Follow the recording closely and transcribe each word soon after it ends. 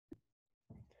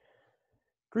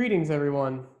Greetings,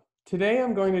 everyone. Today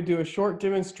I'm going to do a short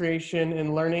demonstration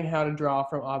in learning how to draw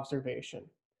from observation.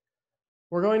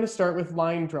 We're going to start with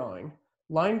line drawing.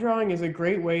 Line drawing is a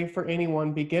great way for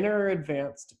anyone, beginner or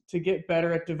advanced, to get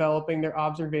better at developing their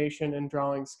observation and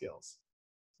drawing skills.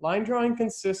 Line drawing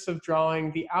consists of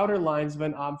drawing the outer lines of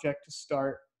an object to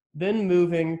start, then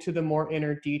moving to the more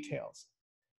inner details.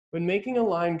 When making a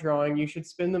line drawing, you should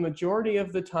spend the majority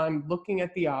of the time looking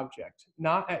at the object,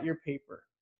 not at your paper.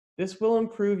 This will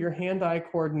improve your hand-eye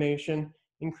coordination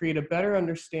and create a better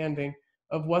understanding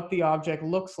of what the object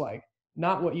looks like,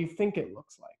 not what you think it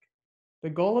looks like. The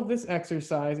goal of this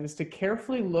exercise is to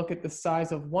carefully look at the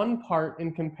size of one part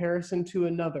in comparison to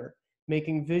another,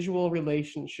 making visual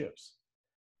relationships.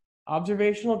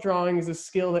 Observational drawing is a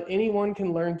skill that anyone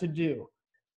can learn to do,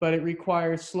 but it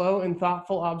requires slow and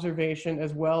thoughtful observation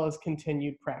as well as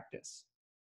continued practice.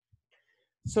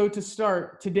 So to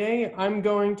start, today I'm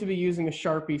going to be using a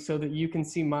Sharpie so that you can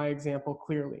see my example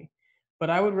clearly.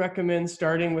 But I would recommend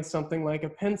starting with something like a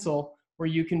pencil where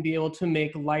you can be able to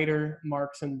make lighter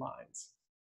marks and lines.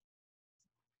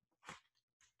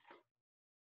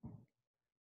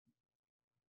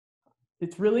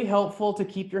 It's really helpful to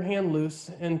keep your hand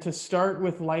loose and to start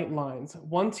with light lines.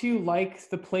 Once you like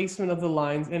the placement of the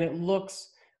lines and it looks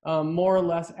more or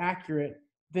less accurate,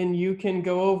 then you can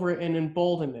go over it and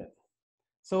embolden it.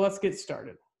 So let's get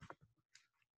started.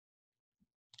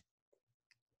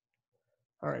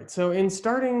 All right, so in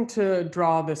starting to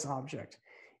draw this object,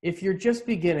 if you're just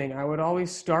beginning, I would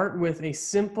always start with a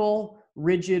simple,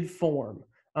 rigid form.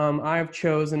 I have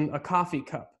chosen a coffee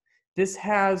cup. This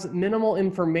has minimal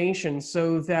information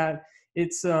so that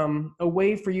it's a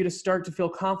way for you to start to feel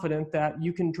confident that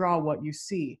you can draw what you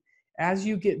see. As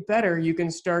you get better, you can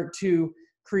start to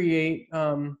create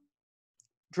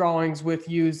drawings with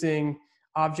using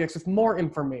objects with more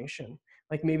information,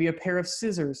 like maybe a pair of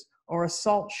scissors or a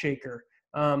salt shaker.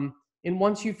 And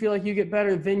once you feel like you get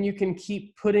better, then you can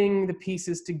keep putting the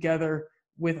pieces together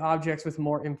with objects with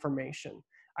more information.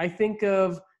 I think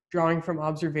of drawing from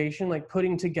observation like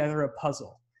putting together a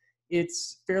puzzle.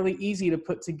 It's fairly easy to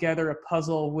put together a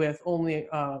puzzle with only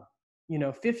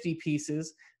 50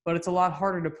 pieces, but it's a lot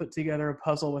harder to put together a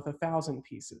puzzle with 1,000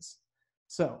 pieces.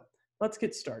 So let's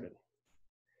get started.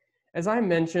 As I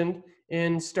mentioned,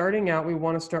 in starting out, we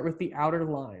want to start with the outer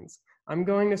lines. I'm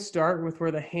going to start with where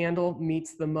the handle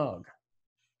meets the mug.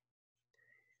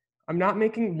 I'm not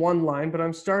making one line, but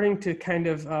I'm starting to kind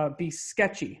of be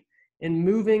sketchy and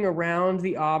moving around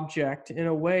the object in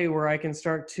a way where I can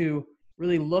start to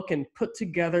really look and put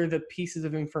together the pieces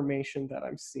of information that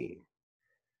I'm seeing.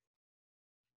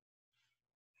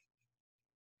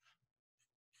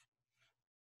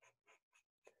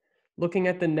 Looking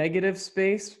at the negative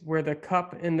space where the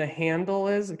cup and the handle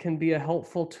is, it can be a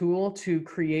helpful tool to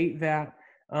create that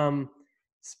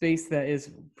space that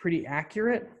is pretty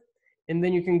accurate. And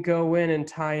then you can go in and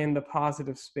tie in the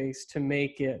positive space to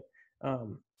make it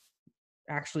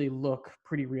actually look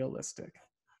pretty realistic.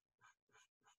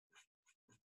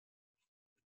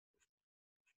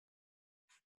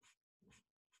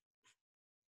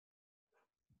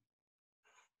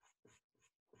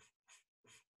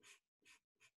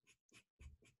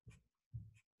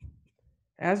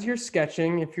 As you're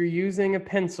sketching, if you're using a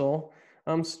pencil,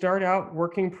 start out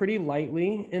working pretty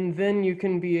lightly, and then you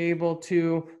can be able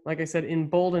to, like I said,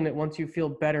 embolden it once you feel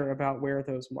better about where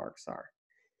those marks are.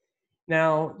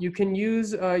 Now, you can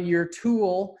use your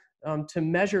tool to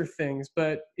measure things,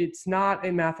 but it's not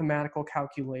a mathematical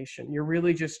calculation. You're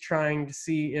really just trying to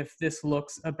see if this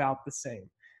looks about the same.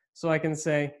 So I can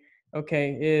say,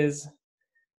 okay,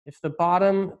 if the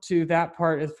bottom to that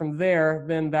part is from there,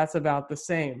 then that's about the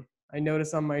same. I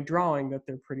notice on my drawing that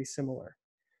they're pretty similar.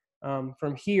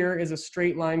 From here is a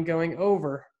straight line going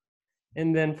over,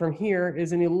 and then from here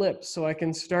is an ellipse. So I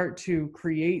can start to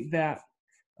create that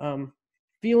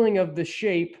feeling of the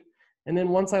shape, and then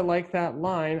once I like that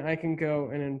line, I can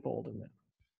go and embolden it.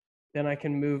 Then I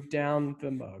can move down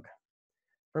the mug.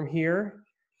 From here,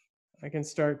 I can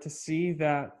start to see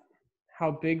that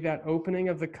how big that opening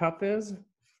of the cup is,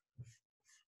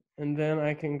 and then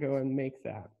I can go and make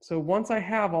that. So once I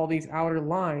have all these outer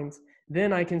lines,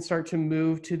 then I can start to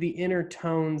move to the inner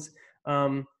tones,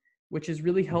 which is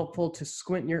really helpful to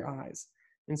squint your eyes.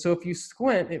 And so if you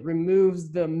squint, it removes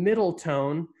the middle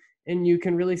tone, and you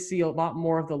can really see a lot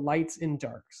more of the lights and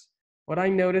darks. What I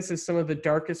notice is some of the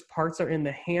darkest parts are in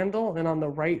the handle and on the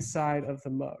right side of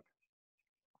the mug.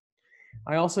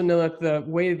 I also know that the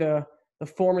way the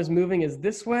form is moving is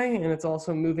this way, and it's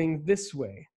also moving this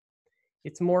way.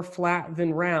 It's more flat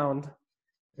than round,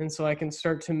 and so I can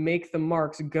start to make the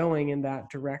marks going in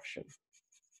that direction.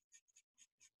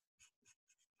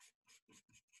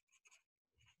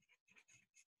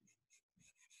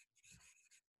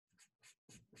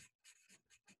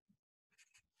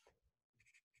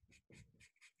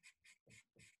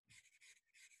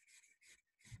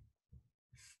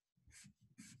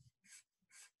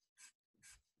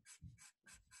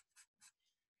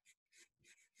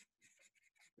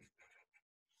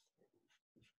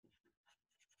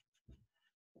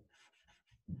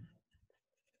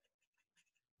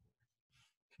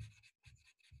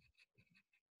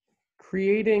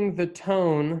 Creating the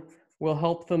tone will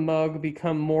help the mug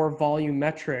become more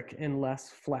volumetric and less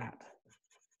flat.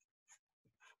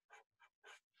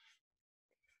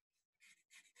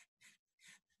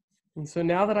 And so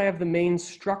now that I have the main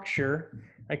structure,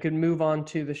 I could move on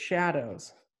to the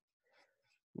shadows.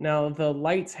 Now the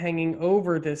lights hanging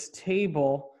over this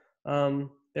table,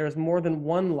 there's more than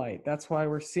one light. That's why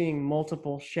we're seeing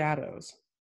multiple shadows.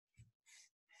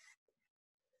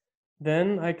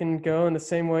 Then I can go in the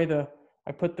same way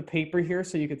I put the paper here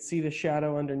so you could see the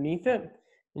shadow underneath it.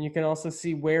 And you can also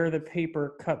see where the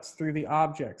paper cuts through the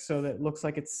object so that it looks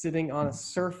like it's sitting on a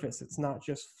surface. It's not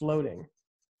just floating.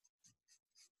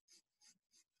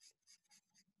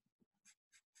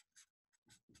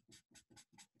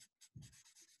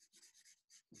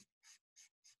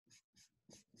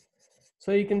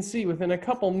 So you can see within a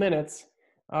couple minutes,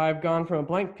 I've gone from a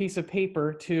blank piece of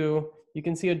paper to, you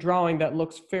can see a drawing that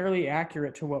looks fairly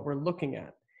accurate to what we're looking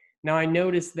at. Now I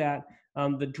noticed that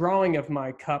the drawing of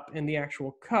my cup and the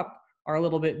actual cup are a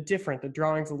little bit different. The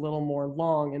drawing's a little more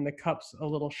long and the cup's a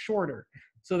little shorter.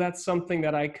 So that's something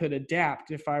that I could adapt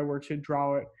if I were to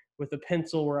draw it with a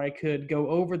pencil, where I could go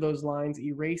over those lines,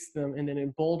 erase them, and then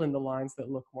embolden the lines that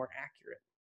look more accurate.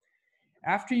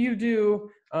 After you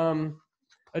do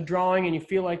a drawing and you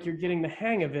feel like you're getting the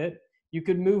hang of it, you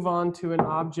could move on to an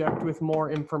object with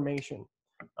more information,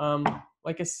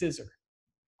 like a scissor.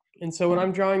 And so when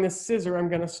I'm drawing this scissor, I'm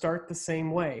going to start the same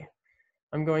way.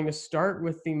 I'm going to start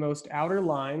with the most outer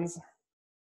lines.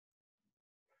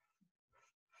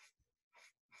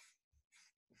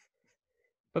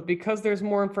 But because there's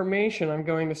more information, I'm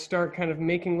going to start kind of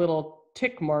making little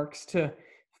tick marks to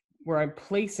where I'm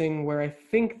placing where I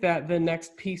think that the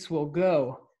next piece will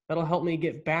go. That'll help me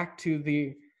get back to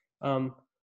the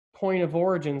point of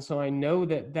origin so I know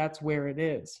that that's where it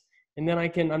is. And then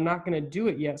I'm not going to do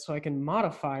it yet, so I can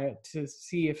modify it to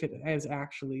see if it is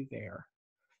actually there.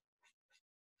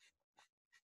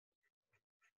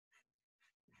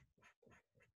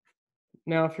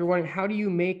 Now, if you're wondering, how do you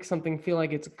make something feel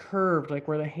like it's curved, like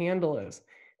where the handle is?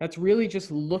 That's really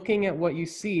just looking at what you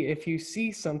see. If you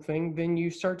see something, then you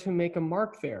start to make a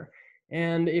mark there.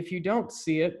 And if you don't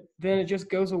see it, then it just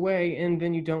goes away and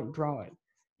then you don't draw it.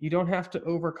 You don't have to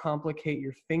overcomplicate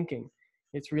your thinking.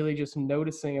 It's really just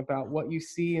noticing about what you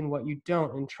see and what you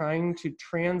don't and trying to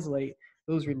translate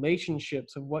those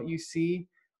relationships of what you see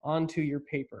onto your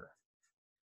paper.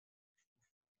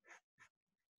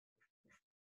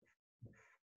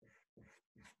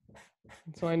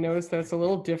 So I noticed that's a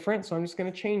little different, so I'm just going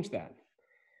to change that.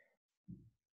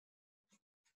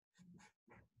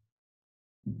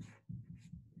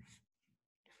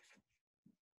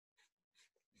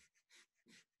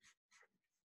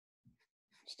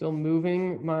 Still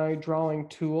moving my drawing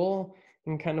tool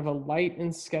in kind of a light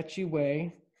and sketchy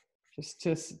way, just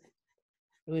to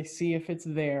really see if it's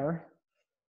there.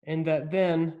 And that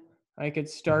then I could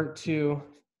start to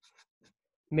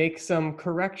make some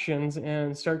corrections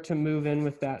and start to move in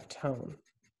with that tone.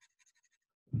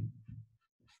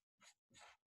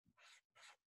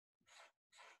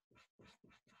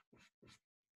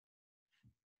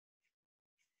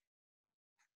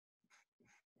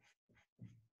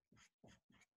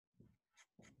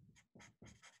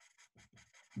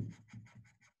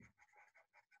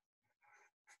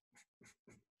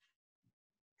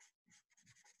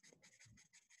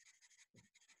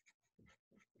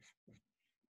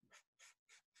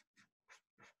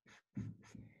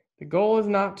 The goal is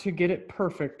not to get it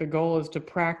perfect. The goal is to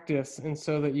practice, and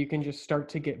so that you can just start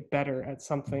to get better at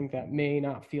something that may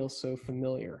not feel so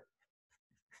familiar.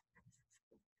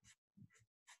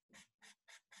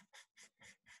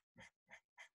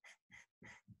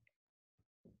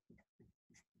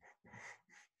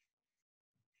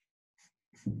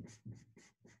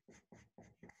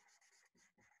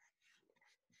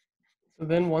 So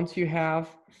then once you have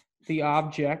the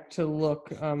object to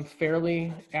look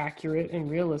fairly accurate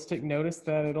and realistic, notice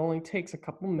that it only takes a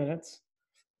couple minutes.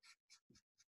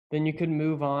 Then you could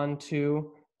move on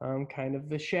to kind of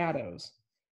the shadows.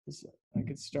 So I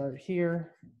could start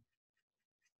here.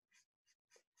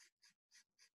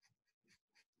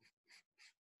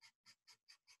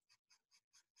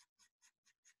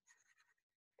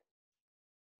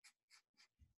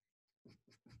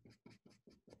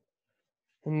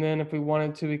 And then if we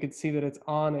wanted to, we could see that it's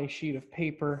on a sheet of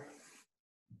paper.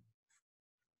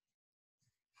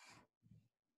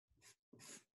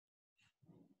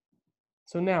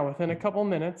 So now within a couple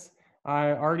minutes,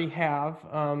 I already have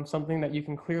something that you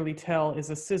can clearly tell is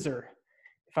a scissor.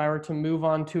 If I were to move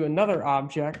on to another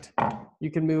object, you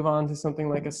can move on to something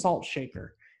like a salt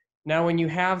shaker. Now, when you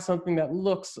have something that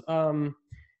looks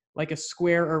like a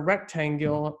square or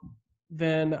rectangle,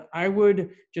 then I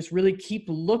would just really keep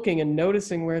looking and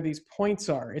noticing where these points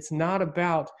are. It's not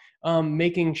about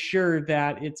making sure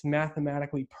that it's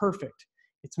mathematically perfect.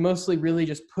 It's mostly really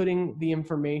just putting the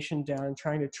information down and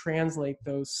trying to translate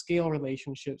those scale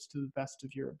relationships to the best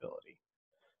of your ability.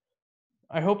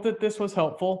 I hope that this was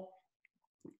helpful.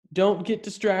 Don't get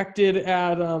distracted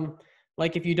at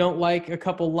like if you don't like a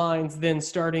couple lines, then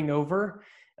starting over.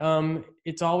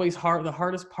 It's always hard. The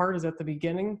hardest part is at the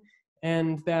beginning,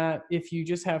 and that if you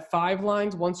just have 5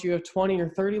 lines, once you have 20 or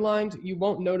 30 lines, you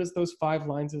won't notice those 5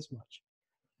 lines as much.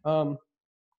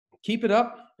 Keep it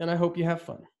up, and I hope you have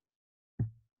fun.